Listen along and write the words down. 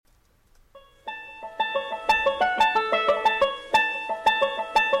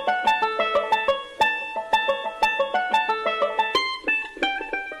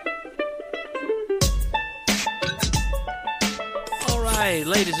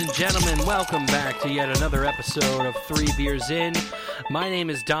and gentlemen, welcome back to yet another episode of Three Beers In. My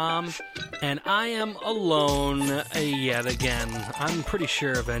name is Dom, and I am alone yet again. I'm pretty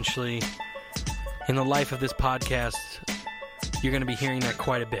sure eventually, in the life of this podcast, you're going to be hearing that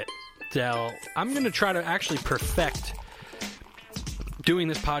quite a bit. So, I'm going to try to actually perfect doing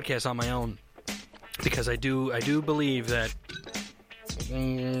this podcast on my own, because I do believe that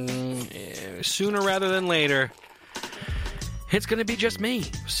sooner rather than later, it's going to be just me.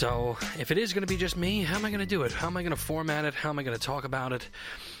 So, if it is going to be just me, how am I going to do it? How am I going to format it? How am I going to talk about it?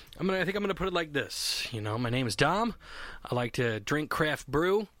 I think I'm going to put it like this. You know, my name is Dom. I like to drink craft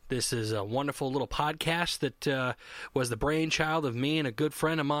brew. This is a wonderful little podcast that was the brainchild of me and a good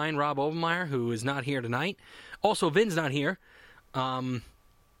friend of mine, Rob Overmeyer, who is not here tonight. Also, Vin's not here,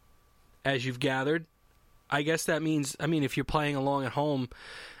 as you've gathered. I guess that means, if you're playing along at home,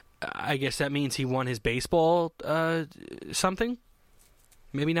 I guess that means he won his baseball something?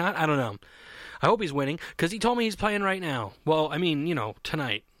 Maybe not? I don't know. I hope he's winning, because he told me he's playing right now. Well,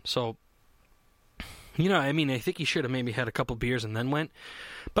 tonight. So, I think he should have maybe had a couple beers and then went.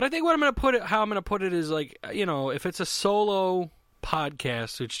 But I think how I'm going to put it is like, if it's a solo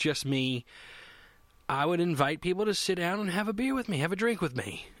podcast, it's just me, I would invite people to sit down and have a beer with me, have a drink with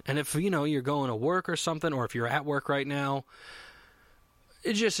me. And if, you're going to work or something, or if you're at work right now,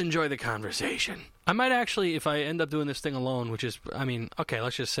 just enjoy the conversation. I might actually, if I end up doing this thing alone, which is,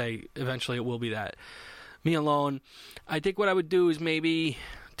 let's just say eventually it will be that. Me alone, I think what I would do is maybe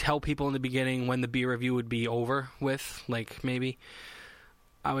tell people in the beginning when the beer review would be over with. Like, maybe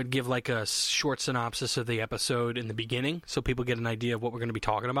I would give like a short synopsis of the episode in the beginning so people get an idea of what we're going to be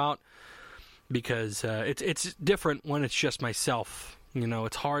talking about. Because it's different when it's just myself.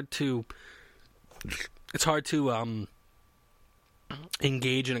 It's hard to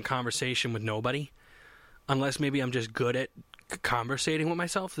engage in a conversation with nobody, unless maybe I'm just good at conversating with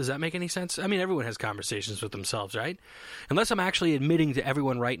myself. Does that make any sense? Everyone has conversations with themselves, right? Unless I'm actually admitting to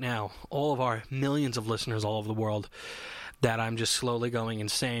everyone right now, all of our millions of listeners all over the world, that I'm just slowly going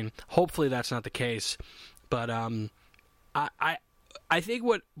insane. Hopefully that's not the case. But I think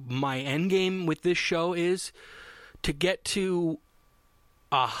what my end game with this show is to get to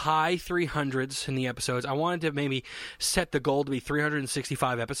a high 300s in the episodes. I wanted to maybe set the goal to be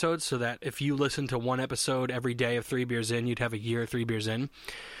 365 episodes, so that if you listen to one episode every day of 3 Beers In, you'd have a year of 3 Beers In.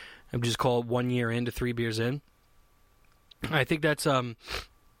 I would just call it 1 year into 3 Beers In. I think that's one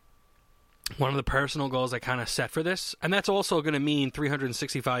of the personal goals I kind of set for this. And that's also going to mean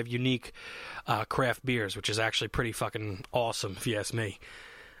 365 unique craft beers, which is actually pretty fucking awesome, if you ask me.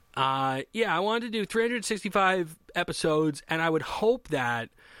 I wanted to do 365 episodes, and I would hope that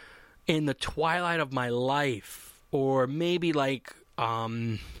in the twilight of my life, or maybe like,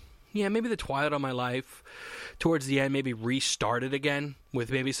 maybe the twilight of my life, towards the end, maybe restart it again with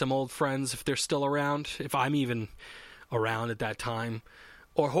maybe some old friends if they're still around, if I'm even around at that time.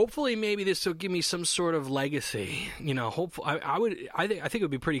 Or hopefully maybe this will give me some sort of legacy. Hopefully, I think it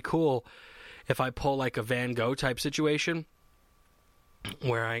would be pretty cool if I pull like a Van Gogh type situation,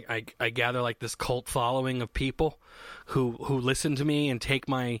 where I gather like this cult following of people who listen to me and take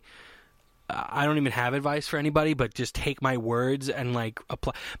my, I don't even have advice for anybody, but just take my words and like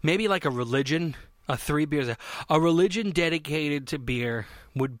apply, maybe like a religion, a 3 Beers, a religion dedicated to beer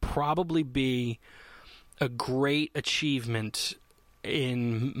would probably be a great achievement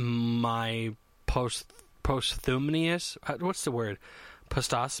in my posthumous, what's the word?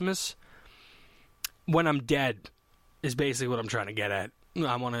 Posthumous? When I'm dead is basically what I'm trying to get at.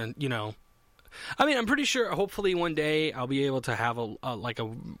 I want to, I'm pretty sure hopefully one day I'll be able to have a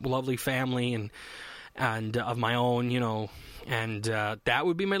lovely family and of my own, and that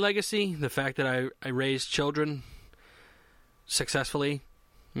would be my legacy. The fact that I raised children successfully,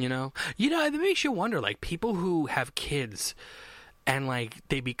 it makes you wonder, like, people who have kids and like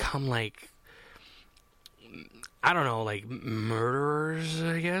they become like, I don't know, like murderers,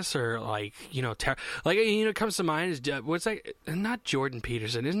 I guess, or like, it comes to mind is, what's that? Not Jordan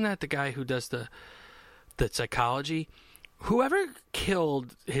Peterson. Isn't that the guy who does the psychology? Whoever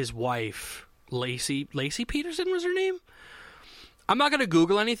killed his wife, Lacey Peterson was her name? I'm not going to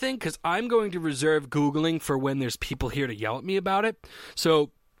Google anything, because I'm going to reserve Googling for when there's people here to yell at me about it. So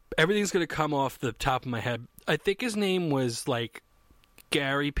everything's going to come off the top of my head. I think his name was like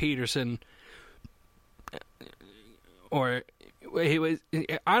Gary Peterson, or he was,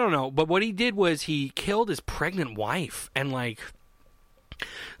 I don't know, but what he did was he killed his pregnant wife, and like,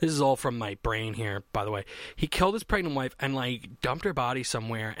 this is all from my brain here, by the way. He killed his pregnant wife and like dumped her body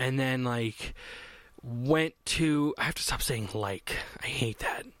somewhere, and then went to, I have to stop saying like, I hate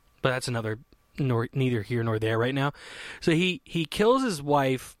that, but that's another neither here nor there right now. So he kills his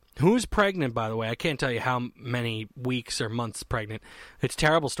wife, who's pregnant, by the way. I can't tell you how many weeks or months pregnant. It's a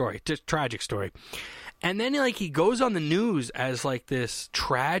terrible story. Just tragic story. And then, like, he goes on the news as, like, this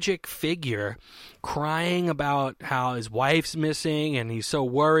tragic figure crying about how his wife's missing and he's so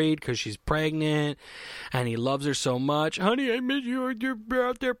worried because she's pregnant and he loves her so much. Honey, I miss you. You're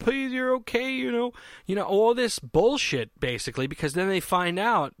out there. Please, you're okay, you know. You know, all this bullshit, basically, because then they find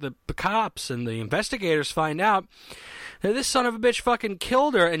out, the cops and the investigators find out that this son of a bitch fucking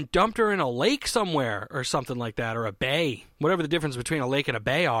killed her and dumped her in a lake somewhere or something like that, or a bay, whatever the difference between a lake and a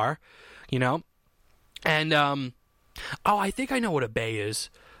bay are, you know. And, I think I know what a bay is.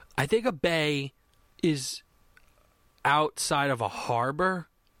 I think a bay is outside of a harbor.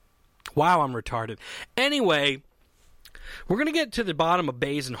 Wow, I'm retarded. Anyway, we're going to get to the bottom of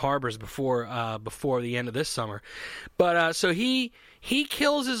bays and harbors before the end of this summer. But, so he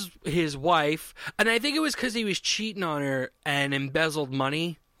kills his wife, and I think it was because he was cheating on her and embezzled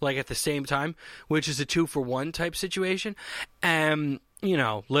money, like, at the same time, which is a 2-for-1 type situation. You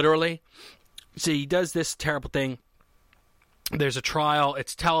know, literally. So he does this terrible thing. There's a trial.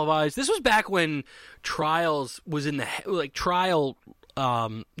 It's televised. This was back when trials was in the, like, trial.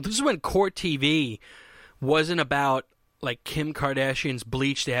 This is when court TV wasn't about, like, Kim Kardashian's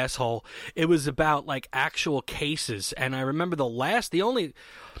bleached asshole. It was about, like, actual cases. And I remember the last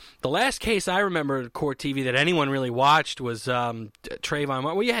case I remember in court TV that anyone really watched was Trayvon Martin.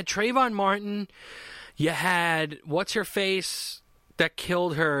 Well, you had Trayvon Martin. You had what's her face that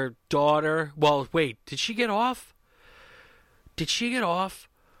killed her daughter. Well, wait, did she get off?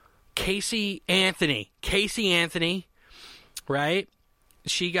 Casey Anthony, right?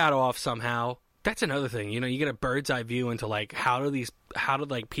 She got off somehow. That's another thing, you know, you get a bird's eye view into, like, how do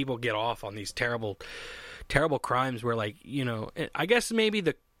like people get off on these terrible crimes where, like, you know, I guess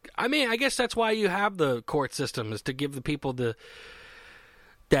that's why you have the court system, is to give the people that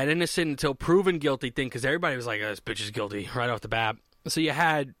innocent until proven guilty thing, because everybody was like, oh, this bitch is guilty right off the bat. So you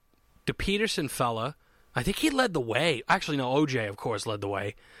had the Peterson fella. I think he led the way. Actually, no, OJ, of course, led the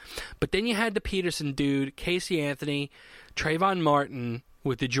way. But then you had the Peterson dude, Casey Anthony, Trayvon Martin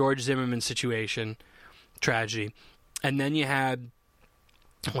with the George Zimmerman situation, tragedy. And then you had,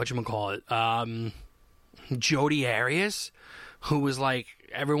 Jodi Arias, who was like,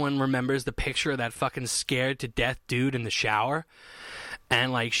 everyone remembers the picture of that fucking scared to death dude in the shower.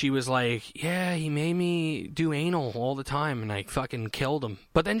 And, like, she was like, yeah, he made me do anal all the time, and I fucking killed him.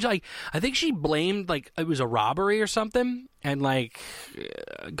 But then, like, I think she blamed, like, it was a robbery or something, and, like,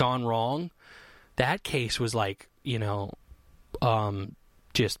 gone wrong. That case was, like, you know,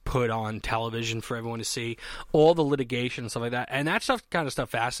 just put on television for everyone to see. All the litigation and stuff like that. And that kind of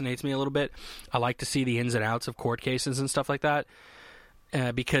stuff fascinates me a little bit. I like to see the ins and outs of court cases and stuff like that.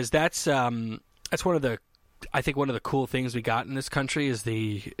 Because that's one of the, I think one of the cool things we got in this country is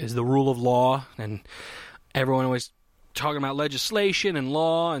the rule of law, and everyone always talking about legislation and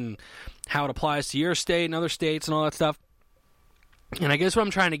law and how it applies to your state and other states and all that stuff. And I guess what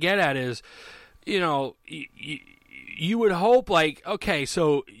I'm trying to get at is, you know, you would hope, like, okay,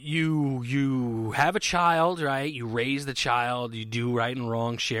 so you have a child, right? You raise the child, you do right and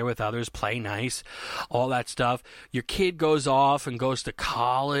wrong, share with others, play nice, all that stuff. Your kid goes off and goes to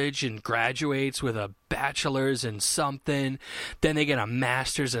college and graduates with a bachelor's in something. Then they get a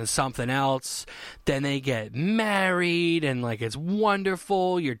master's in something else. Then they get married and, like, it's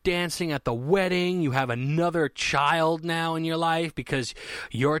wonderful. You're dancing at the wedding. You have another child now in your life because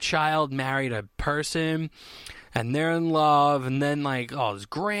your child married a person. And they're in love, and then, like, oh, there's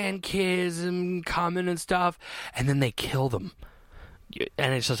grandkids and coming and stuff, and then they kill them.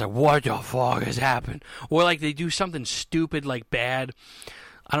 And it's just like, what the fuck has happened? Or, like, they do something stupid, like, bad.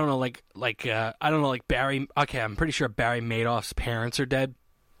 I don't know, like Barry. Okay, I'm pretty sure Barry Madoff's parents are dead,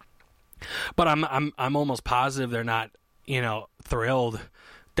 but I'm almost positive they're not, you know, thrilled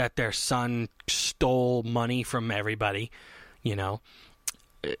that their son stole money from everybody, you know.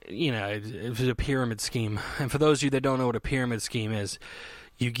 You know, it was a pyramid scheme. And for those of you that don't know what a pyramid scheme is,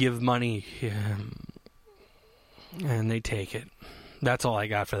 you give money and they take it. That's all I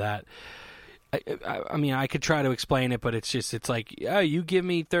got for that. I mean, I could try to explain it, but it's like, oh, you give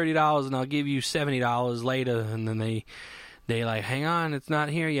me $30 and I'll give you $70 later. And then they like, hang on, it's not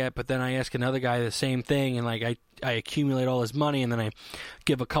here yet. But then I ask another guy the same thing, and like I accumulate all his money, and then I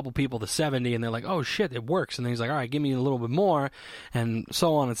give a couple people the 70, and they're like, oh shit, it works. And then he's like, all right, give me a little bit more, and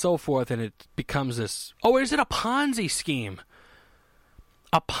so on and so forth, and it becomes this. Oh, is it a Ponzi scheme?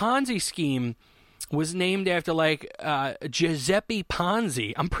 A Ponzi scheme was named after, like, Giuseppe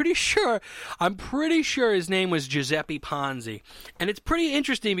Ponzi. I'm pretty sure his name was Giuseppe Ponzi, and it's pretty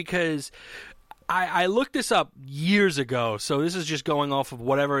interesting because I looked this up years ago, so this is just going off of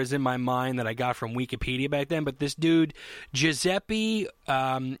whatever is in my mind that I got from Wikipedia back then. But this dude, Giuseppe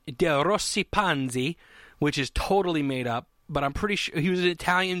De Rossi Panzi, which is totally made up, but I'm pretty sure he was an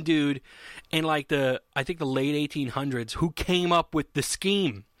Italian dude in like the late 1800s who came up with the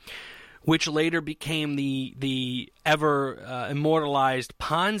scheme, which later became the ever immortalized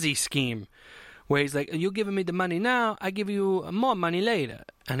Ponzi scheme, where he's like, "You're giving me the money now, I give you more money later."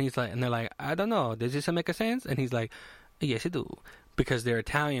 And he's like, and they're like, "I don't know, does this make a sense?" And he's like, "Yes, it do," because they're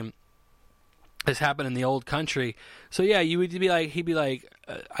Italian. This happened in the old country. So yeah, you would be like, he'd be like,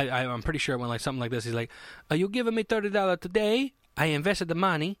 I'm pretty sure it went like something like this. He's like, "Are you giving me $30 today? I invested the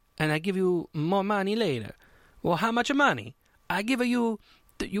money, and I give you more money later." "Well, how much money?" "I give you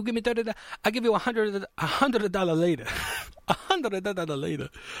give me $30. I give you $100 later." $100 later.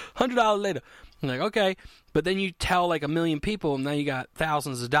 $100 later. I'm like, okay. But then you tell like a million people, and now you got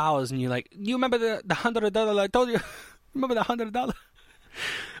thousands of dollars, and you're like, "You remember the $100 I told you? Remember the $100?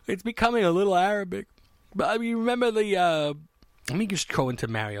 It's becoming a little Arabic. But I mean, remember the, let me just go into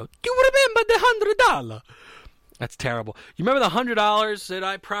Mario. "You remember the $100? That's terrible. "You remember the $100 that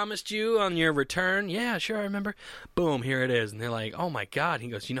I promised you on your return?" "Yeah, sure, I remember." Boom, here it is. And they're like, "Oh my God." He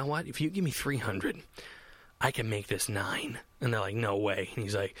goes, "You know what? If you give me 300, I can make this 9. And they're like, "No way." And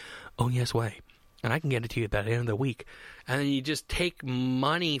he's like, "Oh, yes, way. And I can get it to you by the end of the week." And then you just take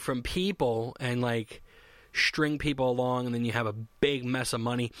money from people and like string people along, and then you have a big mess of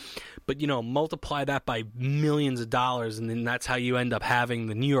money. But, multiply that by millions of dollars, and then that's how you end up having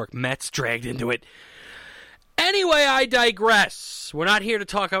the New York Mets dragged into it. Anyway, I digress. We're not here to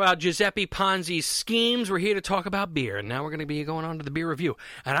talk about Giuseppe Ponzi's schemes. We're here to talk about beer. And now we're going to be going on to the beer review.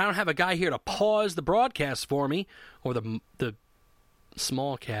 And I don't have a guy here to pause the broadcast for me, or the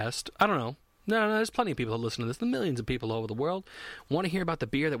small cast. I don't know. No, there's plenty of people that listen to this. The millions of people all over the world want to hear about the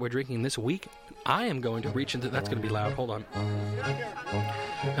beer that we're drinking this week. I am going to reach into... That's going to be loud. Hold on.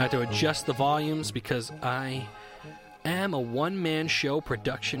 I have to adjust the volumes because I am a one-man show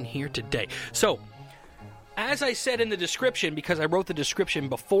production here today. So... as I said in the description, because I wrote the description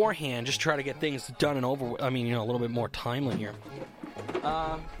beforehand, just try to get things done and over. I mean, a little bit more timely here.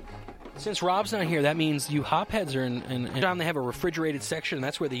 Since Rob's not here, that means you hopheads are in they have a refrigerated section, and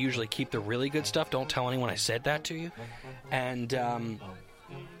that's where they usually keep the really good stuff. Don't tell anyone I said that to you. And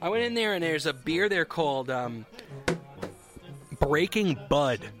I went in there, and there's a beer there called Breaking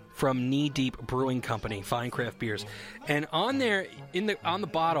Bud from Knee Deep Brewing Company, fine craft beers. And on there, on the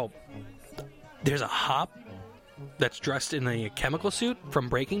bottle, there's a hop that's dressed in a chemical suit from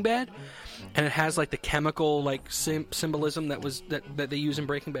Breaking Bad, and it has like the chemical like symbolism that they use in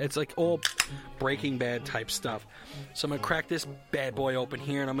Breaking Bad. It's like all Breaking Bad type stuff. So I'm gonna crack this bad boy open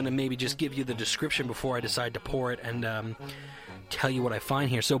here, and I'm gonna maybe just give you the description before I decide to pour it and tell you what I find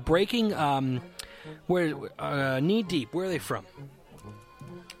here. So Breaking, Knee Deep, where are they from?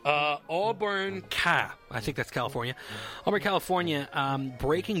 Auburn, I think that's California. Auburn, California.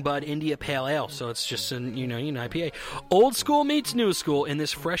 Breaking Bud India Pale Ale. So it's just an IPA. Old school meets new school in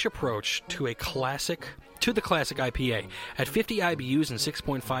this fresh approach to the classic IPA. At 50 IBUs and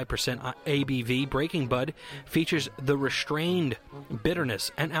 6.5% ABV, Breaking Bud features the restrained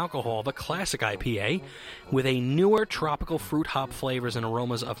bitterness and alcohol of a classic IPA with a newer tropical fruit hop flavors and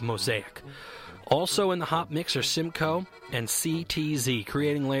aromas of Mosaic. Also in the hop mix are Simcoe and CTZ,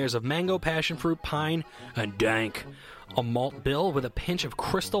 creating layers of mango, passion fruit, pine, and dank. A malt bill with a pinch of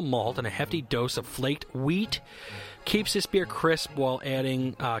crystal malt and a hefty dose of flaked wheat keeps this beer crisp while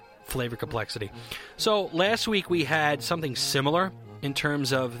adding flavor complexity. So last week we had something similar in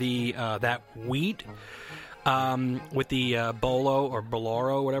terms of the that wheat with the Bolo or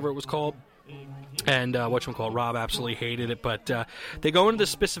Boloro, whatever it was called. And Rob absolutely hated it, but they go into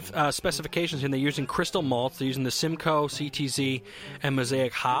the specifications, and they're using crystal malts. They're using the Simcoe, CTZ, and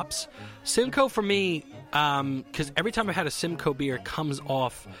Mosaic hops. Simcoe for me, because every time I've had a Simcoe beer, it comes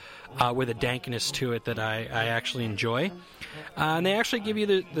off with a dankness to it that I actually enjoy. And they actually give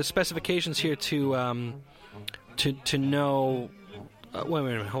you the specifications here to know. Wait a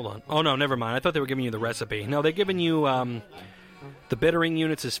minute, hold on. Oh no, never mind. I thought they were giving you the recipe. No, they're giving you. The bittering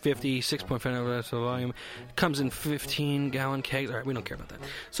units is 50, 6.5 volume. It comes in 15-gallon kegs. All right, we don't care about that.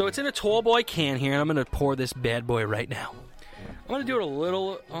 So it's in a tall boy can here, and I'm going to pour this bad boy right now. I'm going to do it a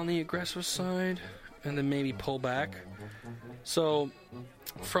little on the aggressive side, and then maybe pull back. So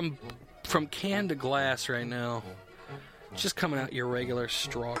from can to glass right now, just coming out your regular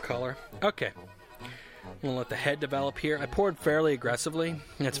straw color. Okay. I'm going to let the head develop here. I poured fairly aggressively,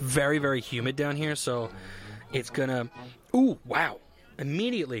 and it's very, very humid down here, so it's going to... Ooh, wow.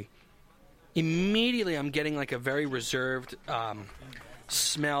 Immediately I'm getting like a very reserved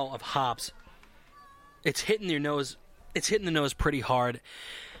smell of hops. it's hitting your nose. It's hitting the nose pretty hard.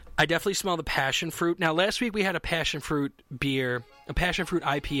 I definitely smell the passion fruit. Now, last week we had a passion fruit beer, a passion fruit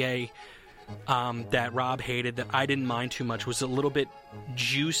IPA that Rob hated that I didn't mind too much. It was a little bit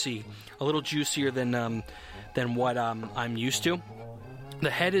juicy, a little juicier than what I'm used to. The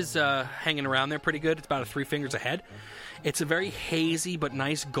head is hanging around there pretty good. It's about 3 fingers ahead. It's a very hazy but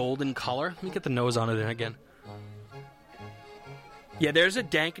nice golden color. Let me get the nose on it again. Yeah, there's a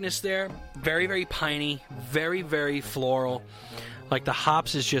dankness there. Very, very piney. Very, very floral. Like the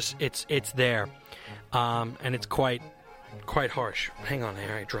hops is just, it's there. And it's quite harsh. Hang on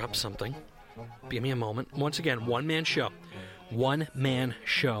there, I dropped something. Give me a moment. Once again, one-man show. One-man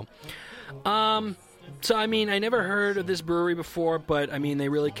show. So, I mean, I never heard of this brewery before, but, I mean, they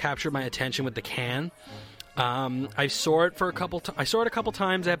really captured my attention with the can. I saw it a couple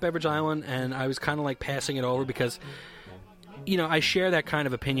times at Beverage Island, and I was kind of like passing it over because, you know, I share that kind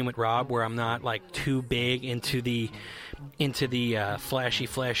of opinion with Rob, where I'm not like too big into the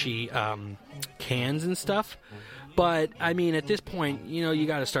flashy cans and stuff. But I mean, at this point, you know, you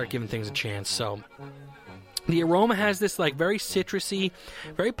got to start giving things a chance. So the aroma has this like very citrusy,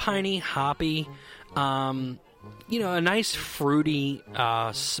 very piney, hoppy, you know, a nice fruity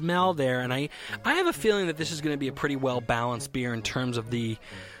smell there, and I have a feeling that this is going to be a pretty well balanced beer in terms of the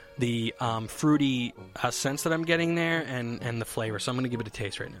fruity sense that I'm getting there and the flavor. So I'm going to give it a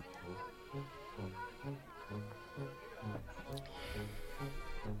taste right now.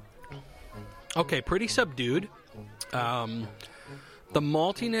 Okay, pretty subdued. The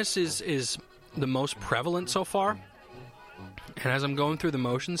maltiness is the most prevalent so far. And as I'm going through the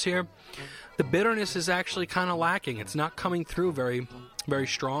motions here, the bitterness is actually kind of lacking. It's not coming through very, very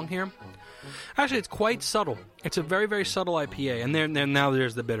strong here. Actually, it's quite subtle. It's a very, very subtle IPA. And now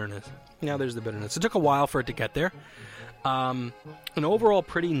there's the bitterness. It took a while for it to get there. An overall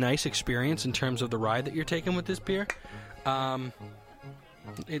pretty nice experience in terms of the ride that you're taking with this beer.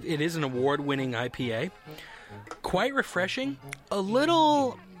 It is an award-winning IPA. Quite refreshing. A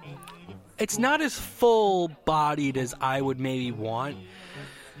little... It's not as full-bodied as I would maybe want.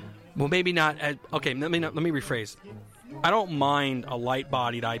 Well, maybe not... Okay, let me rephrase. I don't mind a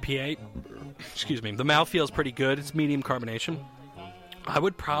light-bodied IPA. Excuse me. The mouth feels pretty good. It's medium carbonation. I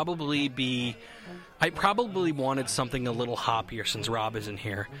probably wanted something a little hoppier since Rob isn't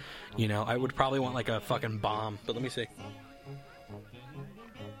here. You know, I would probably want like a fucking bomb. But let me see.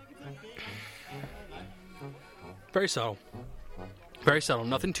 Very subtle. Very subtle.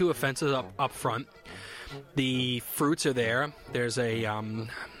 Nothing too offensive up front. The fruits are there. There's a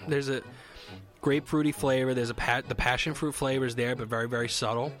grapefruity flavor. There's the passion fruit flavor is there, but very, very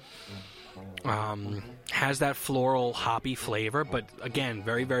subtle. Has that floral hoppy flavor, but again,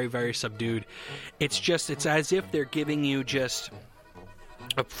 very, very, very subdued. It's as if they're giving you just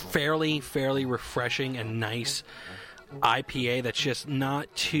a fairly refreshing and nice IPA that's just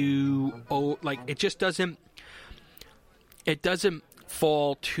not too it doesn't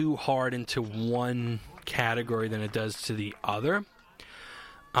fall too hard into one category than it does to the other.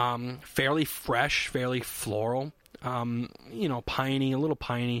 Fairly fresh, fairly floral, piney, a little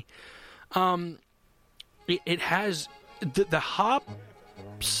piney. It has the hop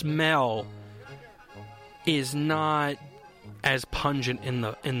smell is not as pungent in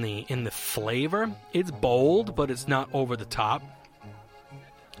the flavor. It's bold, but it's not over the top.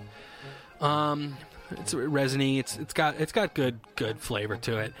 It's resiny. It's got good flavor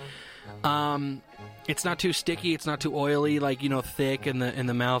to it. It's not too sticky. It's not too oily, like thick in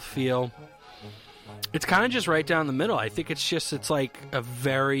the mouth feel. It's kind of just right down the middle. I think it's like a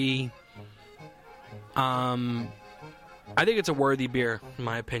very. I think it's a worthy beer, in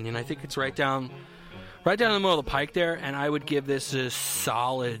my opinion. I think it's right down the middle of the pike there, and I would give this a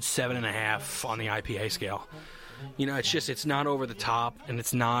solid 7.5 on the IPA scale. It's not over the top, and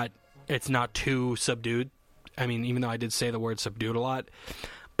it's not too subdued. I mean, even though I did say the word subdued a lot,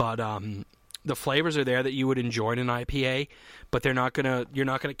 but the flavors are there that you would enjoy in an IPA, but you're not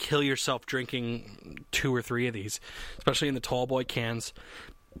gonna kill yourself drinking 2 or 3 of these, especially in the tall boy cans.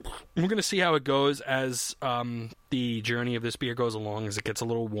 We're gonna see how it goes as the journey of this beer goes along, as it gets a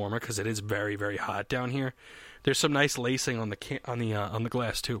little warmer, because it is very, very hot down here. There's some nice lacing on the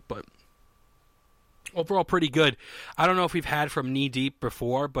glass too, but overall pretty good. I don't know if we've had from Knee Deep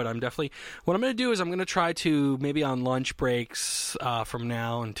before, but what I'm going to do is I'm going to try to, maybe on lunch breaks from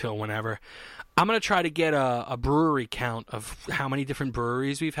now until whenever, I'm going to try to get a brewery count of how many different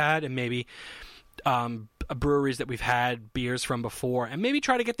breweries we've had, and maybe breweries that we've had beers from before, and maybe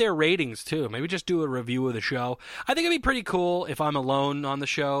try to get their ratings too. Maybe just do a review of the show. I think it'd be pretty cool if I'm alone on the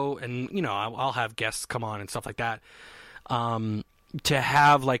show, and I'll have guests come on and stuff like that. to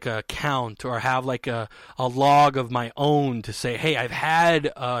have like a count or have like a log of my own to say, hey, I've had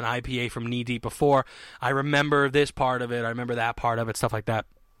an IPA from Knee Deep before. I remember this part of it. I remember that part of it, stuff like that.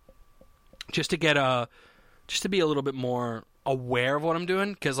 Just to be a little bit more aware of what I'm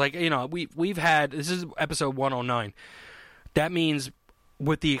doing. Because, like, you know, we've had, this is episode 109. That means,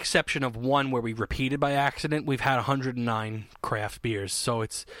 with the exception of one where we repeated by accident, we've had 109 craft beers. So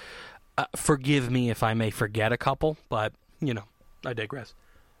it's, forgive me if I may forget a couple, but, you know, I digress.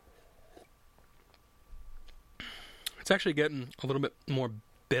 It's actually getting a little bit more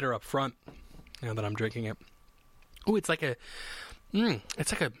bitter up front now that I'm drinking it. Oh, it's like a, oh,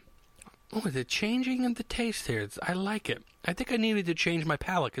 is it changing in the taste here? I like it. I think I needed to change my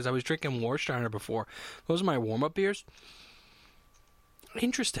palate because I was drinking Warsteiner before. Those are my warm-up beers.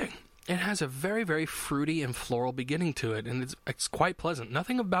 Interesting. It has a very, very fruity and floral beginning to it, and it's quite pleasant.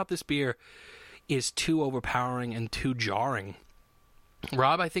 Nothing about this beer is too overpowering and too jarring.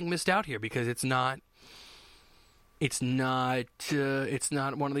 Rob, I think, missed out here because it's not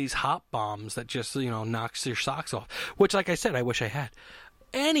one of these hop bombs that just, you know, knocks your socks off. Which, like I said, I wish I had.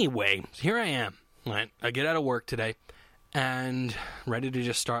 Anyway, here I am. Right, I get out of work today and ready to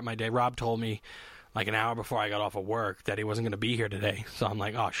just start my day. Rob told me like an hour before I got off of work that he wasn't going to be here today. So I'm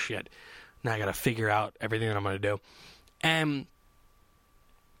like, oh shit. Now I got to figure out everything that I'm going to do. And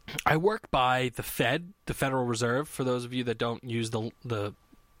I work by the Fed, the Federal Reserve, for those of you that don't use the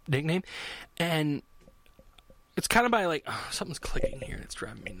nickname. And it's kind of by like, oh, something's clicking here and it's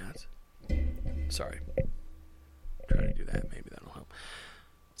driving me nuts. Sorry. Try to do that. Maybe that'll help.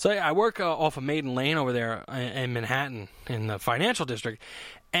 So yeah, I work off of Maiden Lane over there in Manhattan in the financial district.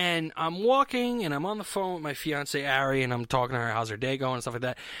 And I'm walking and I'm on the phone with my fiance Ari and I'm talking to her, how's her day going and stuff like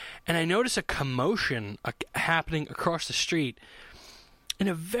that. And I notice a commotion happening across the street in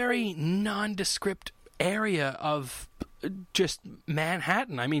a very nondescript area of just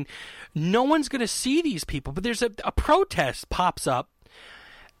Manhattan. I mean, no one's going to see these people, but there's a protest pops up,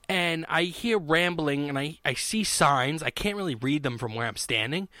 and I hear rambling, and I see signs. I can't really read them from where I'm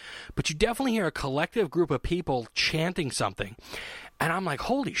standing, but you definitely hear a collective group of people chanting something. And I'm like,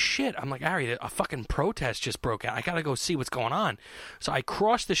 holy shit. I'm like, Ari, a fucking protest just broke out. I got to go see what's going on. So I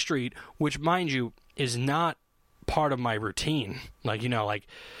cross the street, which, mind you, is not part of my routine. Like, you know, like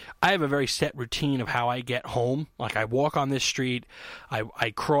I have a very set routine of how I get home. Like I walk on this street,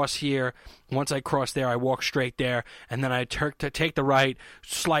 I cross here. Once I cross there, I walk straight there, and then I take the right,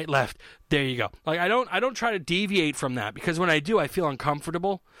 slight left. There you go. Like I don't try to deviate from that, because when I do, I feel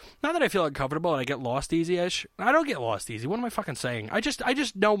uncomfortable. Not that I feel uncomfortable and I get lost easy-ish. I don't get lost easy. What am I fucking saying? I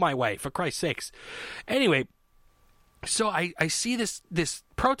just know my way, for Christ's sakes. Anyway, so I see this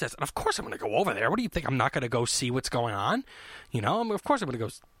protest, and of course I'm going to go over there. What do you think? I'm not going to go see what's going on? You know, of course I'm going to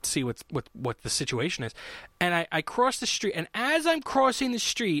go see what the situation is. And I cross the street, and as I'm crossing the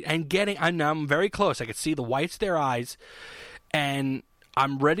street and I'm very close. I could see the whites of their eyes, and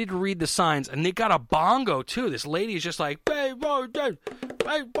I'm ready to read the signs, and they got a bongo too. This lady is just like,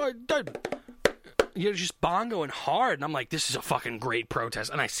 you're just bongoing hard, and I'm like, this is a fucking great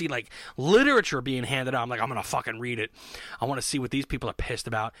protest. And I see like literature being handed out. I'm like, I'm gonna fucking read it. I want to see what these people are pissed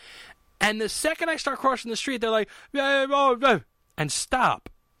about. And the second I start crossing the street, they're like, and stop,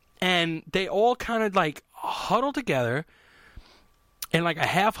 and they all kind of like huddle together in like a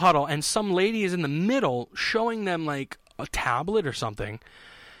half huddle, and some lady is in the middle showing them like a tablet or something.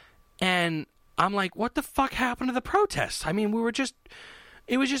 And I'm like, what the fuck happened to the protests? I mean,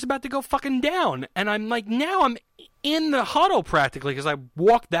 it was just about to go fucking down. And I'm like, now I'm in the huddle practically, because I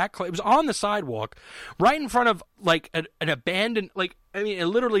walked that close. It was on the sidewalk right in front of like an abandoned, like, I mean, it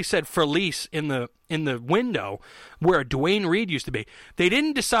literally said Felice in the window where Dwayne Reed used to be. They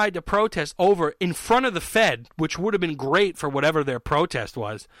didn't decide to protest over in front of the Fed, which would have been great for whatever their protest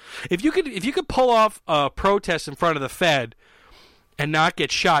was. If you could pull off a protest in front of the Fed and not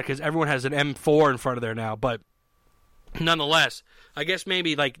get shot, because everyone has an M4 in front of there now, but nonetheless, I guess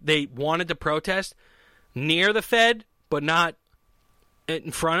maybe like they wanted to protest near the Fed, but not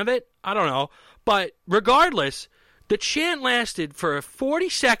in front of it. I don't know. But regardless, the chant lasted for 40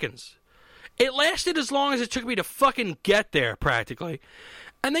 seconds. It lasted as long as it took me to fucking get there, practically.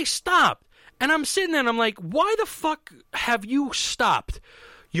 And they stopped. And I'm sitting there and I'm like, why the fuck have you stopped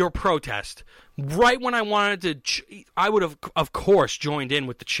your protest? Right when I wanted to, I would have, of course, joined in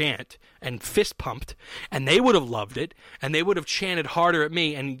with the chant and fist pumped, and they would have loved it, and they would have chanted harder at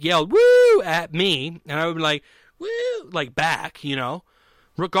me and yelled "woo" at me, and I would be like "woo" like back, you know,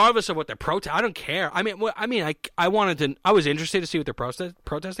 regardless of what they're protesting. I don't care. I was interested to see what they're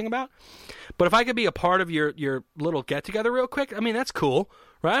protesting about, but if I could be a part of your little get together real quick, I mean, that's cool,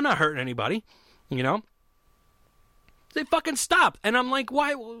 right? I'm not hurting anybody, you know. They fucking stopped. And I'm like,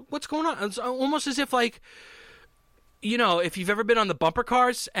 why? What's going on? It's almost as if, like, you know, if you've ever been on the bumper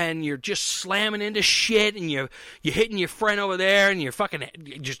cars and you're just slamming into shit and you're hitting your friend over there and you're fucking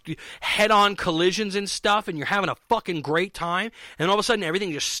just head-on collisions and stuff and you're having a fucking great time, and all of a sudden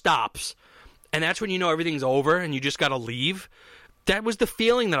everything just stops. And that's when you know everything's over and you just got to leave. That was the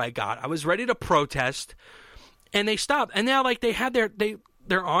feeling that I got. I was ready to protest, and they stopped. And now, like, they had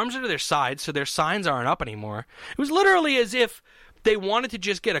their arms are to their sides, so their signs aren't up anymore. It was literally as if they wanted to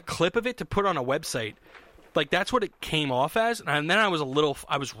just get a clip of it to put on a website. Like, that's what it came off as. And then I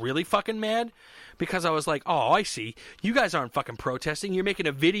was really fucking mad because I was like, oh, I see. You guys aren't fucking protesting. You're making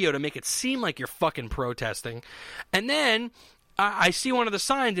a video to make it seem like you're fucking protesting. And then I see one of the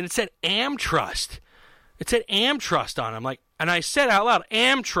signs, and it said AmTrust. It said AmTrust on it. I'm like, and I said out loud,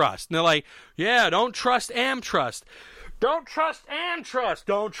 AmTrust. And they're like, yeah, don't trust AmTrust. Don't trust AmTrust.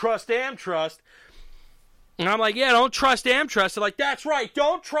 Don't trust AmTrust. And I'm like, yeah, don't trust AmTrust. They're like, that's right,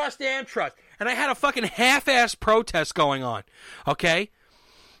 don't trust AmTrust. And I had a fucking half-ass protest going on, okay?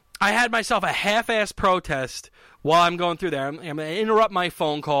 I had myself a half-ass protest while I'm going through there. I'm going to interrupt my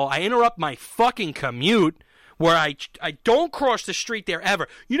phone call. I interrupt my fucking commute where I don't cross the street there ever.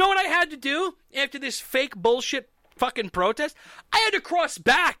 You know what I had to do after this fake bullshit fucking protest? I had to cross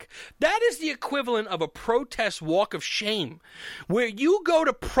back. That is the equivalent of a protest walk of shame, where you go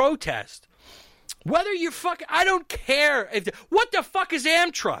to protest, whether you're fucking, I don't care. What the fuck is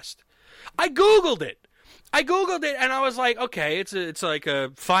AmTrust? I Googled it. And I was like, okay, it's like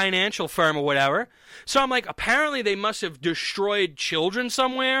a financial firm or whatever. So I'm like, apparently they must have destroyed children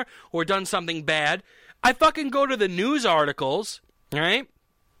somewhere or done something bad. I fucking go to the news articles, right?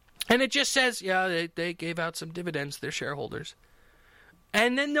 And it just says, yeah, they gave out some dividends to their shareholders.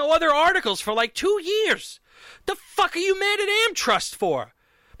 And then no other articles for like 2 years. The fuck are you mad at AmTrust for?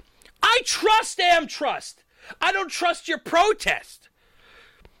 I trust AmTrust. I don't trust your protest.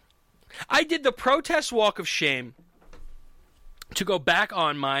 I did the protest walk of shame to go back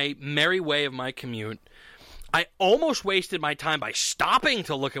on my merry way of my commute. I almost wasted my time by stopping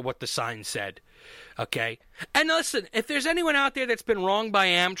to look at what the sign said. Okay? And listen, if there's anyone out there that's been wronged by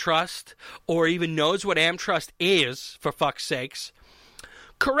AmTrust or even knows what AmTrust is, for fuck's sakes,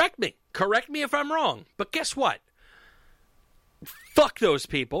 correct me. Correct me if I'm wrong. But guess what? Fuck those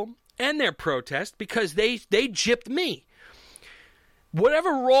people and their protest because they gypped me. Whatever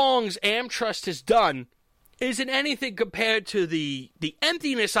wrongs AmTrust has done isn't anything compared to the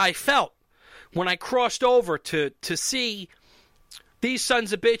emptiness I felt when I crossed over to see these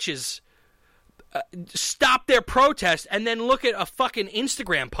sons of bitches stop their protest and then look at a fucking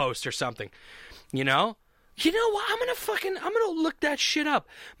Instagram post or something. You know? You know what? I'm gonna look that shit up.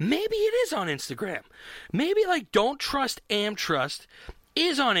 Maybe it is on Instagram. Maybe, like, Don't Trust AmTrust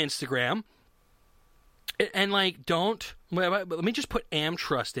is on Instagram. And, like, let me just put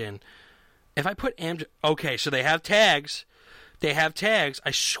AmTrust in. If I put okay, so they have tags.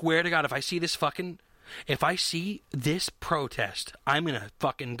 I swear to God, if I see this protest, I'm going to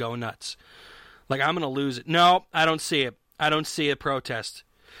fucking go nuts. Like, I'm going to lose it. No, I don't see it. I don't see a protest.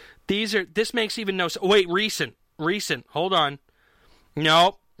 This makes even no sense. Wait, recent. Hold on.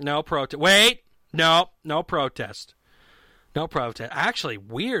 No protest. Wait. No protest. No protest. Actually,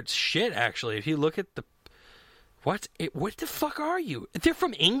 weird shit, actually. If you look at the... What the fuck are you? They're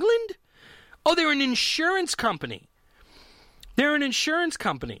from England? Oh, they're an insurance company. And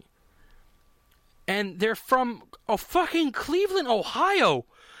they're from fucking Cleveland, Ohio.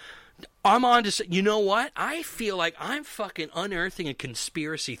 I'm on to say, you know what? I feel like I'm fucking unearthing a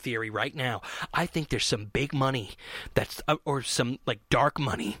conspiracy theory right now. I think there's some big money or some, like, dark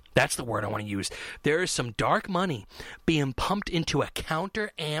money. That's the word I want to use. There is some dark money being pumped into a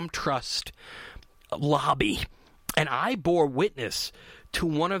counter AmTrust lobby. And I bore witness to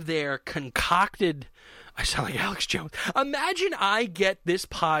one of their concocted... I sound like Alex Jones. Imagine I get this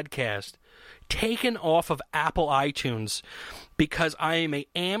podcast taken off of Apple iTunes because I am a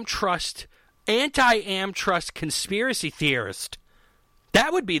anti-AmTrust conspiracy theorist.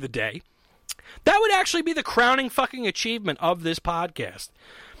 That would be the day. That would actually be the crowning fucking achievement of this podcast.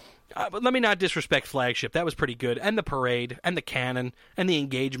 But let me not disrespect Flagship. That was pretty good. And the Parade, and the Cannon, and the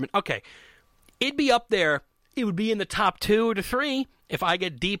Engagement. Okay. It'd be up there. It would be in the top 2 to 3 if I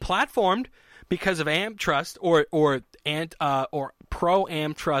get deplatformed because of AmTrust or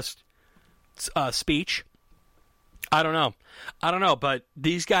pro-AmTrust speech. I don't know, but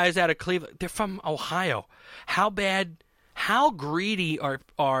these guys out of Cleveland, they're from Ohio. How greedy are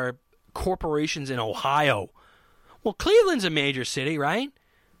corporations in Ohio? Well, Cleveland's a major city, right?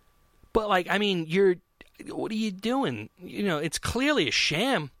 But, like, I mean, what are you doing? You know, it's clearly a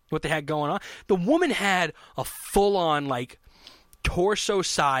sham. what they had going on. The woman had a full-on, like,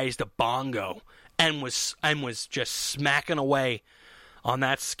 torso-sized bongo and was just smacking away on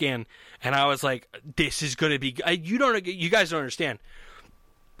that skin. And I was like, this is going to be... You guys don't understand.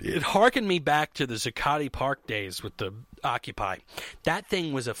 It harkened me back to the Zuccotti Park days with the Occupy. That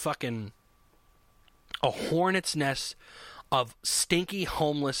thing was a hornet's nest of stinky,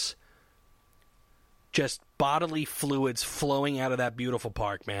 homeless, just bodily fluids flowing out of that beautiful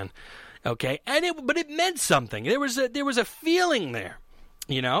park, man. Okay? But it meant something. There was a feeling there,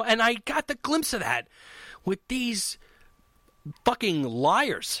 you know? And I got the glimpse of that with these fucking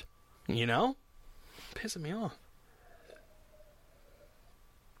liars, you know? Pissing me off.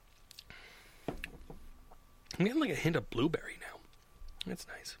 I'm getting like a hint of blueberry now. That's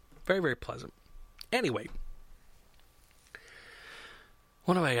nice. Very, very pleasant. Anyway.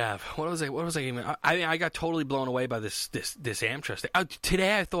 What do I have? What was I even... I got totally blown away by this AmTrust thing.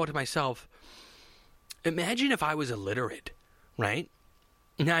 Today I thought to myself, imagine if I was illiterate, right?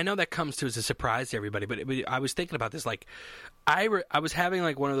 Now, I know that comes to as a surprise to everybody, but I was thinking about this. Like, I was having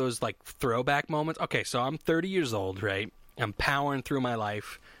like one of those like throwback moments. Okay, so I'm 30 years old, right? I'm powering through my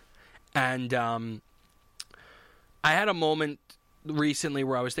life. And I had a moment recently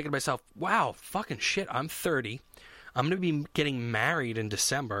where I was thinking to myself, wow, fucking shit, I'm 30. I'm going to be getting married in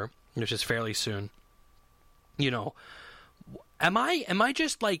December, which is fairly soon. You know, am I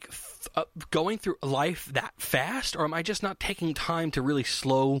just like going through life that fast, or am I just not taking time to really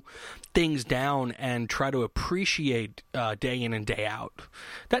slow things down and try to appreciate day in and day out?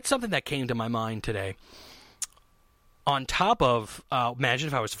 That's something that came to my mind today. On top of, imagine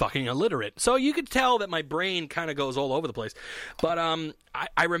if I was fucking illiterate. So you could tell that my brain kind of goes all over the place. But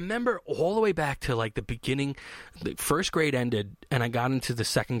I remember all the way back to like the beginning. The first grade ended, and I got into the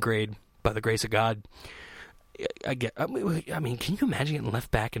second grade by the grace of God. I mean, can you imagine getting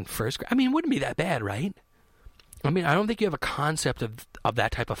left back in first grade? I mean, it wouldn't be that bad, right? I mean, I don't think you have a concept of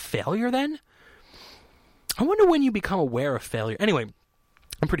that type of failure then. I wonder when you become aware of failure. Anyway,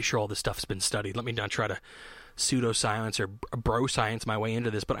 I'm pretty sure all this stuff's been studied. Let me not try to pseudoscience or bro science my way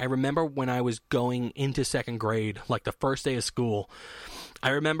into this, but I remember when I was going into second grade, like the first day of school,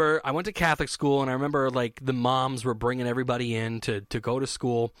 I remember I went to Catholic school, and I remember like the moms were bringing everybody in to go to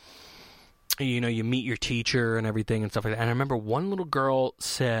school. You know, you meet your teacher and everything and stuff like that. And I remember one little girl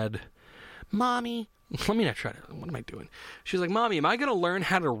said, "Mommy," let me not try to, what am I doing? She was like, "Mommy, am I going to learn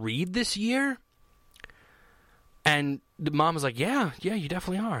how to read this year?" And the mom was like, yeah, you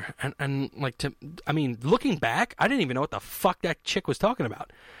definitely are. And like, I mean, looking back, I didn't even know what the fuck that chick was talking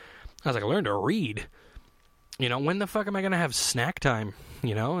about. I was like, I learned to read. You know, when the fuck am I going to have snack time?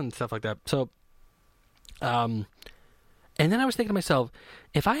 You know, and stuff like that. So, and then I was thinking to myself,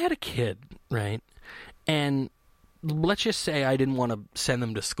 if I had a kid, right, and let's just say I didn't want to send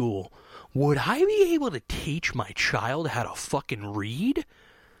them to school, would I be able to teach my child how to fucking read?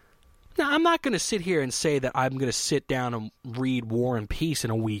 Now, I'm not going to sit here and say that I'm going to sit down and read War and Peace in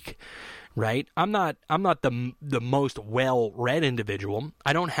a week, right? I'm not the most well-read individual.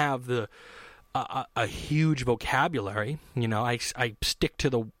 I don't have a huge vocabulary. You know, I stick to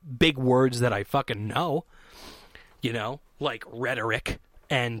the big words that I fucking know, you know, like rhetoric,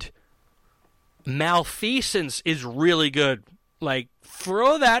 and malfeasance is really good. Like,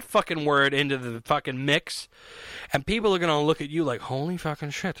 throw that fucking word into the fucking mix, and people are going to look at you like, holy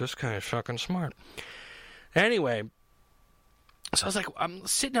fucking shit, this guy is fucking smart. Anyway, so I was like, I'm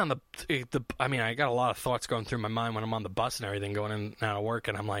sitting on I mean, I got a lot of thoughts going through my mind when I'm on the bus and everything, going in and out of work,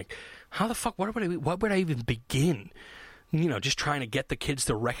 and I'm like, how the fuck, what would I even begin? You know, just trying to get the kids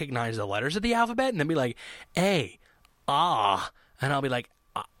to recognize the letters of the alphabet, and then be like, A, ah, and I'll be like,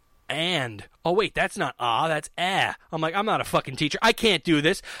 and, oh wait, that's not that's eh. I'm like, I'm not a fucking teacher. I can't do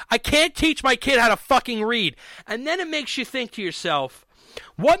this. I can't teach my kid how to fucking read. And then it makes you think to yourself,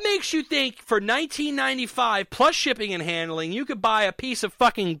 what makes you think for $19.95 plus shipping and handling, you could buy a piece of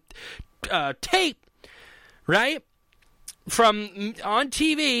fucking tape, right? From on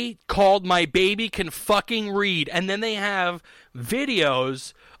TV called My Baby Can Fucking Read. And then they have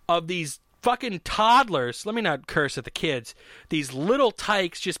videos of these fucking toddlers, let me not curse at the kids, these little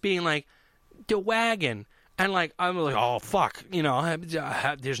tykes just being like, the wagon. And like, I'm like, oh fuck, you know,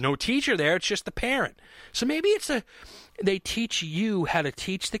 there's no teacher there, it's just the parent. So maybe they teach you how to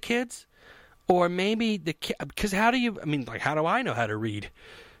teach the kids, or maybe because how do I know how to read,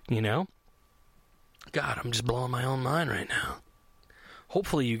 you know? God, I'm just blowing my own mind right now.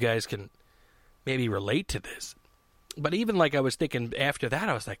 Hopefully you guys can maybe relate to this. But even like I was thinking after that,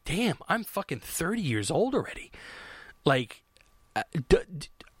 I was like, damn, I'm fucking 30 years old already. Like,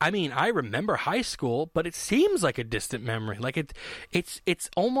 I mean, I remember high school, but it seems like a distant memory. Like it's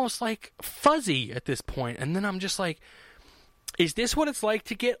almost like fuzzy at this point. And then I'm just like, is this what it's like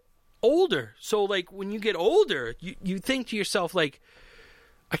to get older? So like when you get older, you think to yourself, like,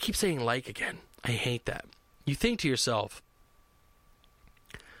 I keep saying like again. I hate that. You think to yourself,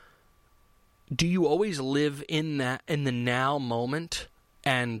 do you always live in the now moment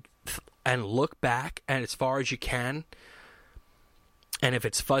and look back and as far as you can? And if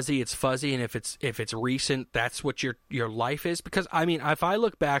it's fuzzy, it's fuzzy, and if it's recent, that's what your life is. Because I mean, if I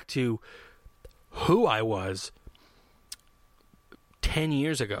look back to who I was 10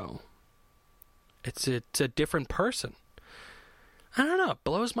 years ago, it's a different person. I don't know. It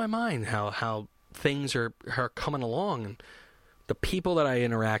blows my mind how things are coming along, and the people that I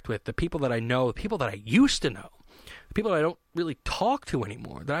interact with, the people that I know, the people that I used to know, the people that I don't really talk to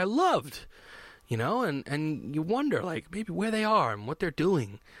anymore, that I loved, you know, and you wonder, like, maybe where they are and what they're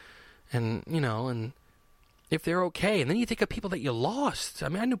doing, and, you know, and if they're okay. And then you think of people that you lost. I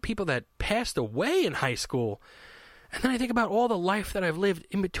mean, I knew people that passed away in high school, and then I think about all the life that I've lived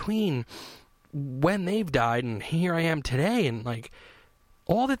in between when they've died, and here I am today, and, like,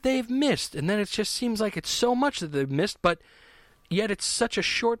 all that they've missed. And then it just seems like it's so much that they've missed, but yet it's such a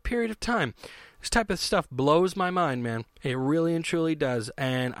short period of time. This type of stuff blows my mind, man. It really and truly does.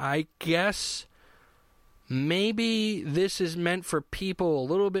 And I guess maybe this is meant for people a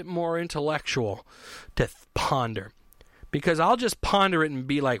little bit more intellectual to ponder. Because I'll just ponder it and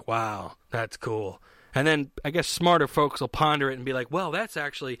be like, wow, that's cool. And then I guess smarter folks will ponder it and be like, well, that's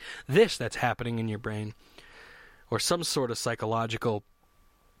actually this that's happening in your brain. Or some sort of psychological,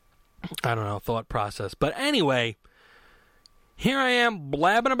 I don't know, thought process. But anyway, here I am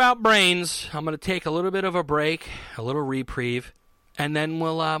blabbing about brains. I'm going to take a little bit of a break, a little reprieve, and then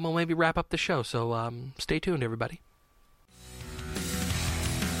we'll maybe wrap up the show. So stay tuned, everybody.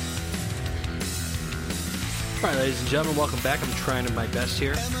 All right, ladies and gentlemen, welcome back. I'm trying my best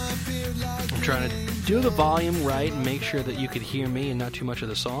here. I'm trying to do the volume right and make sure that you could hear me and not too much of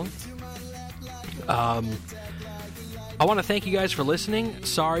the song. I want to thank you guys for listening.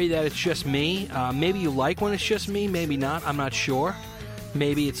 Sorry that it's just me. Maybe you like when it's just me, maybe not. I'm not sure.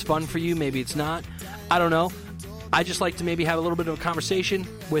 Maybe it's fun for you, maybe it's not. I don't know. I just like to maybe have a little bit of a conversation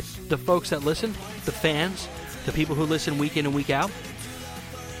with the folks that listen, the fans, the people who listen week in and week out.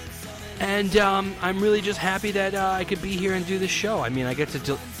 And I'm really just happy that I could be here and do this show. I mean, I get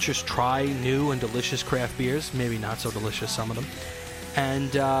to just try new and delicious craft beers. Maybe not so delicious, some of them.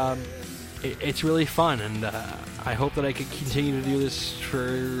 And it's really fun. And I hope that I can continue to do this for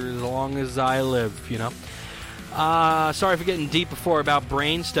as long as I live, you know. Sorry for getting deep before about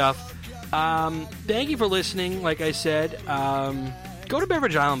brain stuff. Thank you for listening, like I said. Go to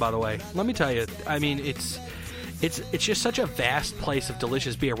Beverage Island, by the way. Let me tell you, I mean, it's just such a vast place of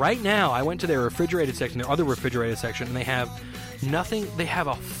delicious beer. Right now, I went to their refrigerated section, their other refrigerated section, and they have nothing. They have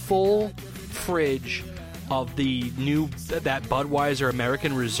a full fridge of that Budweiser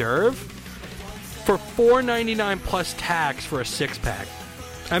American Reserve for $4.99 plus tax for a 6-pack.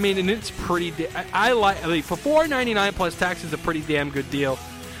 I mean, and it's pretty. I mean, for $4.99 plus tax is a pretty damn good deal,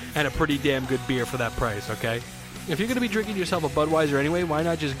 and a pretty damn good beer for that price. Okay, if you're going to be drinking yourself a Budweiser anyway, why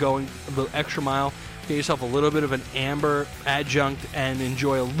not just go the extra mile? Get yourself a little bit of an amber adjunct and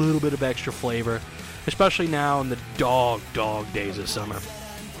enjoy a little bit of extra flavor, especially now in the dog days of summer.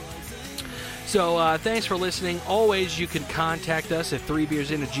 So thanks for listening. Always, you can contact us at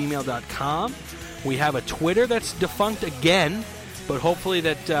 3beersin@gmail.com. We have a Twitter that's defunct again, but hopefully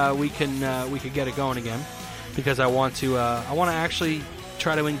that we can get it going again, because I want to actually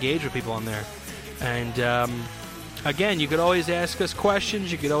try to engage with people on there. And again, you could always ask us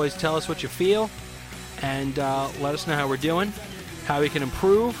questions. You could always tell us what you feel. And let us know how we're doing, how we can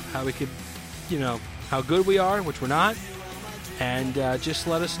improve, how we could, how good we are, which we're not. And just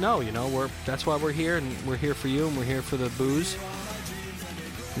let us know, that's why we're here, and we're here for you, and we're here for the booze.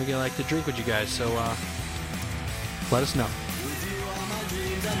 We like to drink with you guys, so let us know.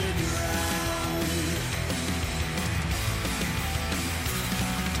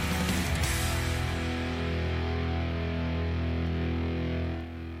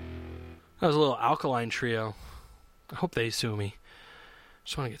 That was a little Alkaline Trio. I hope they sue me. I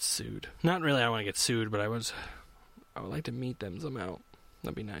just want to get sued. Not really I want to get sued, but I would like to meet them somehow.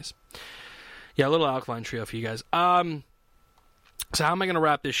 That'd be nice. Yeah, a little Alkaline Trio for you guys. So how am I going to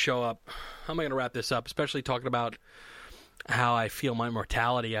wrap this show up? How am I going to wrap this up? Especially talking about how I feel my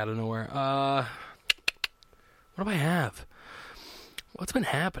mortality out of nowhere. What do I have? What's been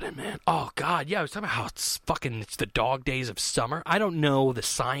happening, man? Oh, God, yeah, I was talking about how it's the dog days of summer. I don't know the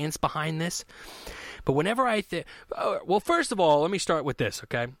science behind this, but whenever I think... well, first of all, let me start with this,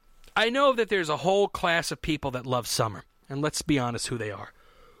 okay? I know that there's a whole class of people that love summer, and let's be honest who they are.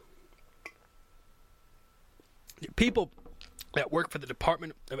 People that work for the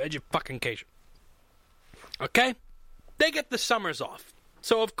Department of Education. Okay? They get the summers off.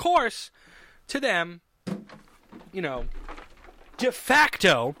 So, of course, to them, you know... de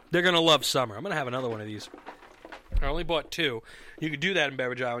facto, they're going to love summer. I'm going to have another one of these. I only bought 2. You could do that in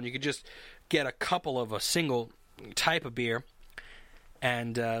Beverage Island. You could just get a couple of a single type of beer,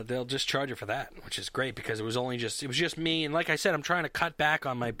 and they'll just charge you for that, which is great because it was just me. And like I said, I'm trying to cut back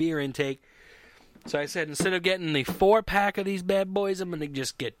on my beer intake. So I said, instead of getting the 4-pack of these bad boys, I'm going to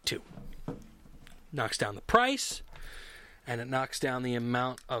just get 2. Knocks down the price, and it knocks down the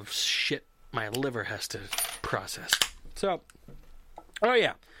amount of shit my liver has to process. So... oh,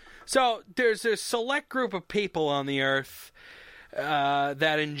 yeah. So there's a select group of people on the earth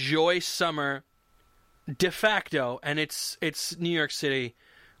that enjoy summer de facto, and it's New York City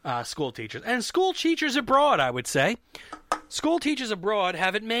school teachers. And school teachers abroad, I would say. School teachers abroad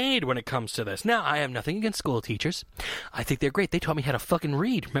have it made when it comes to this. Now, I have nothing against school teachers. I think they're great. They taught me how to fucking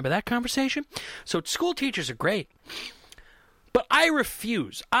read. Remember that conversation? So school teachers are great. But I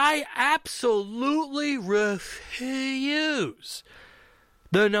refuse. I absolutely refuse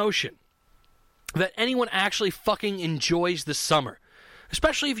the notion that anyone actually fucking enjoys the summer.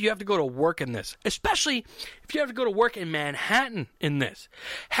 Especially if you have to go to work in this. Especially if you have to go to work in Manhattan in this.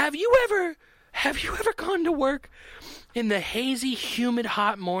 Have you ever gone to work in the hazy, humid,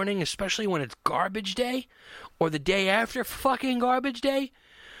 hot morning, especially when it's garbage day? Or the day after fucking garbage day?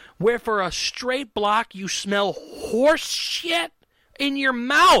 Where for a straight block you smell horse shit in your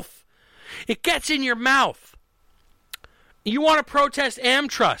mouth. It gets in your mouth. You want to protest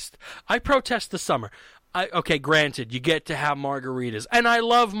Amtrust. I protest the summer. Okay, granted, you get to have margaritas. And I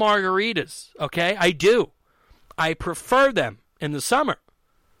love margaritas, okay? I do. I prefer them in the summer.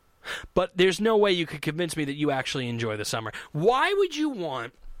 But there's no way you could convince me that you actually enjoy the summer. Why would you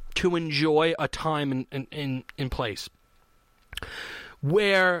want to enjoy a time in place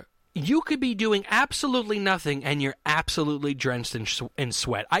where you could be doing absolutely nothing and you're absolutely drenched in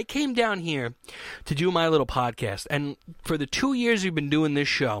sweat? I came down here to do my little podcast, and for the 2 years we've been doing this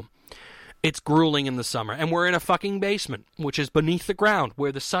show, it's grueling in the summer. And we're in a fucking basement, which is beneath the ground,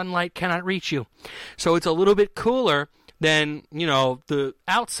 where the sunlight cannot reach you. So it's a little bit cooler than, the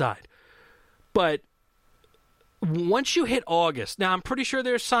outside. But once you hit August, now I'm pretty sure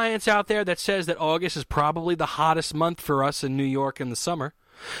there's science out there that says that August is probably the hottest month for us in New York in the summer.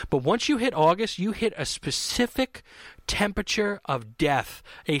 But once you hit August, you hit a specific temperature of death,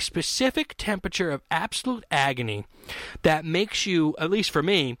 a specific temperature of absolute agony that makes you, at least for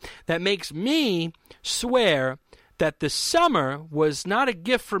me, that makes me swear that the summer was not a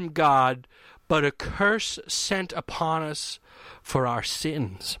gift from God, but a curse sent upon us for our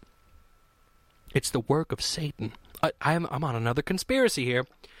sins. It's the work of Satan. I'm on another conspiracy here.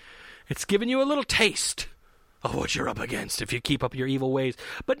 It's giving you a little taste of what you're up against if you keep up your evil ways.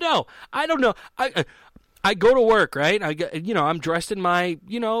 But no, I don't know. I go to work, right? I'm dressed in my,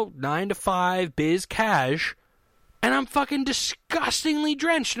 9 to 5 biz cash, and I'm fucking disgustingly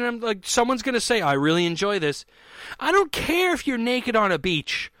drenched. And I'm like, someone's going to say, I really enjoy this. I don't care if you're naked on a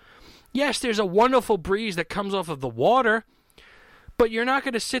beach. Yes, there's a wonderful breeze that comes off of the water, but you're not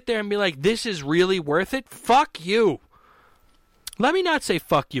going to sit there and be like, this is really worth it? Fuck you. Let me not say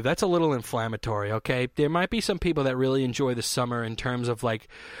fuck you. That's a little inflammatory, okay? There might be some people that really enjoy the summer in terms of, like,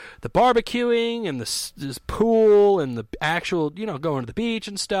 the barbecuing and this pool and the actual, going to the beach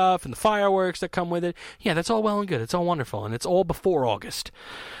and stuff and the fireworks that come with it. Yeah, that's all well and good. It's all wonderful, and it's all before August.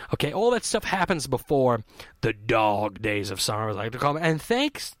 Okay, all that stuff happens before the dog days of summer, as I like to call them. And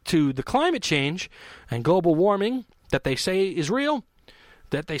thanks to the climate change and global warming that they say is real,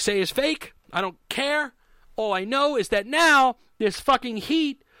 that they say is fake, I don't care. All I know is that now this fucking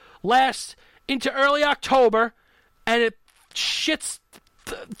heat lasts into early October, and it shits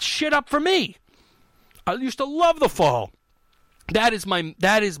shit up for me. I used to love the fall. That is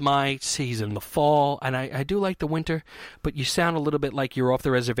my season, the fall, and I do like the winter, but you sound a little bit like you're off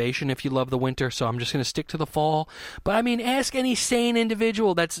the reservation if you love the winter, so I'm just going to stick to the fall. But, I mean, ask any sane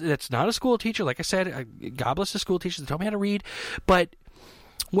individual that's not a school teacher. Like I said, God bless the school teachers that taught me how to read, but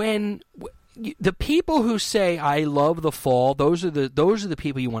when the people who say I love the fall, those are the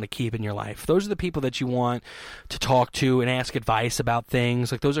people you want to keep in your life. Those are the people that you want to talk to and ask advice about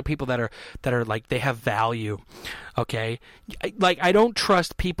things. Like, those are people that are like, they have value. Okay, I don't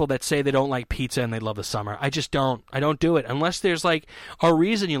trust people that say they don't like pizza and they love the summer. I just don't. I don't do it unless there's like a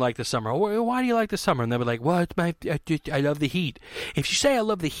reason you like the summer. Why do you like the summer? And they'll be like, well, I love the heat. If you say I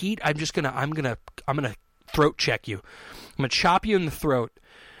love the heat, I'm gonna throat check you. I'm gonna chop you in the throat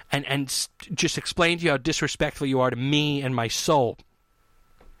and just explain to you how disrespectful you are to me and my soul.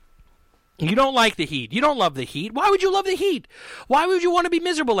 You don't like the heat. You don't love the heat. Why would you love the heat? Why would you want to be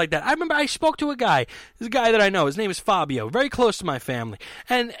miserable like that? I remember I spoke to a guy. This guy that I know. His name is Fabio. Very close to my family.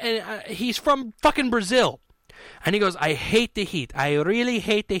 And he's from fucking Brazil. And he goes, I hate the heat. I really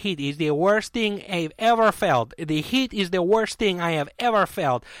hate the heat. It's the worst thing I've ever felt. The heat is the worst thing I have ever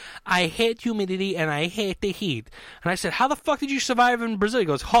felt. I hate humidity and I hate the heat. And I said, how the fuck did you survive in Brazil? He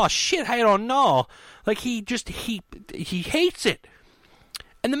goes, oh shit, I don't know. Like, he hates it.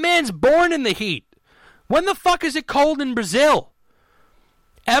 And the man's born in the heat. When the fuck is it cold in Brazil?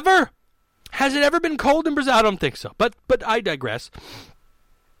 Ever? Has it ever been cold in Brazil? I don't think so. But I digress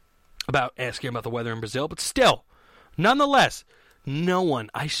about asking about the weather in Brazil. But still, nonetheless, no one,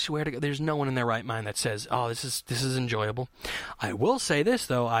 I swear to God, there's no one in their right mind that says, oh, this is enjoyable. I will say this,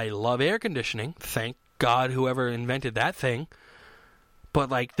 though. I love air conditioning. Thank God whoever invented that thing. But,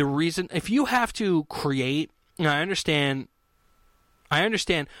 like, the reason, if you have to create, I understand.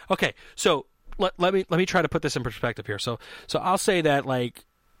 Okay, so let me try to put this in perspective here. So I'll say that, like,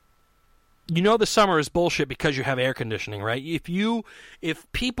 the summer is bullshit because you have air conditioning, right? If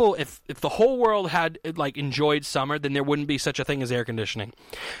the whole world had, like, enjoyed summer, then there wouldn't be such a thing as air conditioning.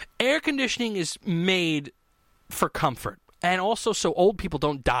 Air conditioning is made for comfort, and also so old people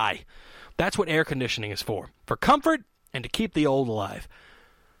don't die. That's what air conditioning is for comfort and to keep the old alive.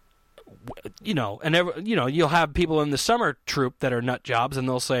 You'll have people in the summer troop that are nut jobs, and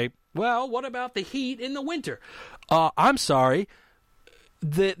they'll say, well, what about the heat in the winter? I'm sorry.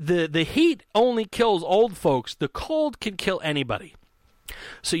 The heat only kills old folks. The cold can kill anybody.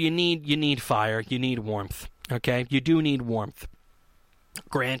 So you need fire. You need warmth. Okay? You do need warmth.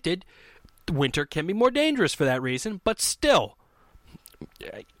 Granted, winter can be more dangerous for that reason, but still,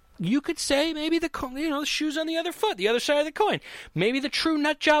 you could say maybe the shoe's on the other foot, the other side of the coin. Maybe the true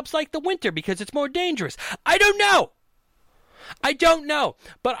nut jobs like the winter because it's more dangerous. I don't know.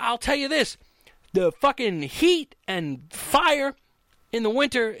 But I'll tell you this. The fucking heat and fire in the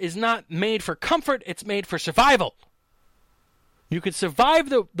winter is not made for comfort. It's made for survival. You could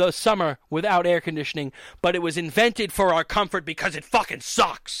survive the summer without air conditioning, but it was invented for our comfort because it fucking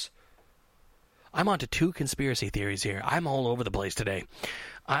sucks. I'm onto 2 conspiracy theories here. I'm all over the place today.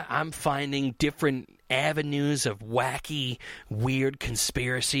 I'm finding different avenues of wacky, weird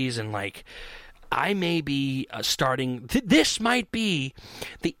conspiracies, and, like, I may be starting... this might be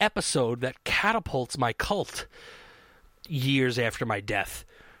the episode that catapults my cult years after my death.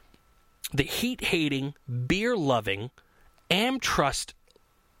 The heat-hating, beer-loving,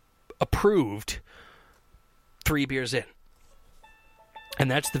 AmTrust-approved 3 beers in.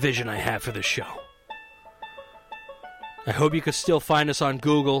 And that's the vision I have for this show. I hope you can still find us on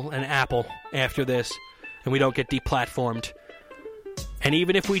Google and Apple after this, and we don't get deplatformed. And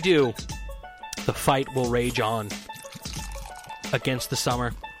even if we do, the fight will rage on against the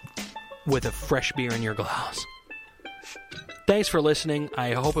summer with a fresh beer in your glass. Thanks for listening.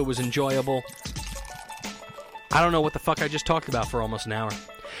 I hope it was enjoyable. I don't know what the fuck I just talked about for almost an hour.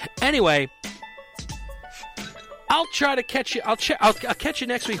 Anyway, I'll try to catch you. I'll catch you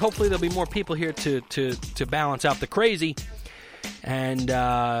next week. Hopefully there'll be more people here to balance out the crazy. And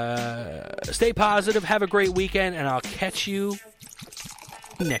stay positive. Have a great weekend, and I'll catch you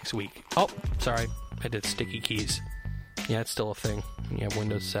next week. Oh, sorry, I did sticky keys. Yeah, it's still a thing when you have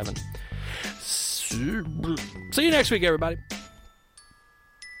Windows 7. See you next week, everybody.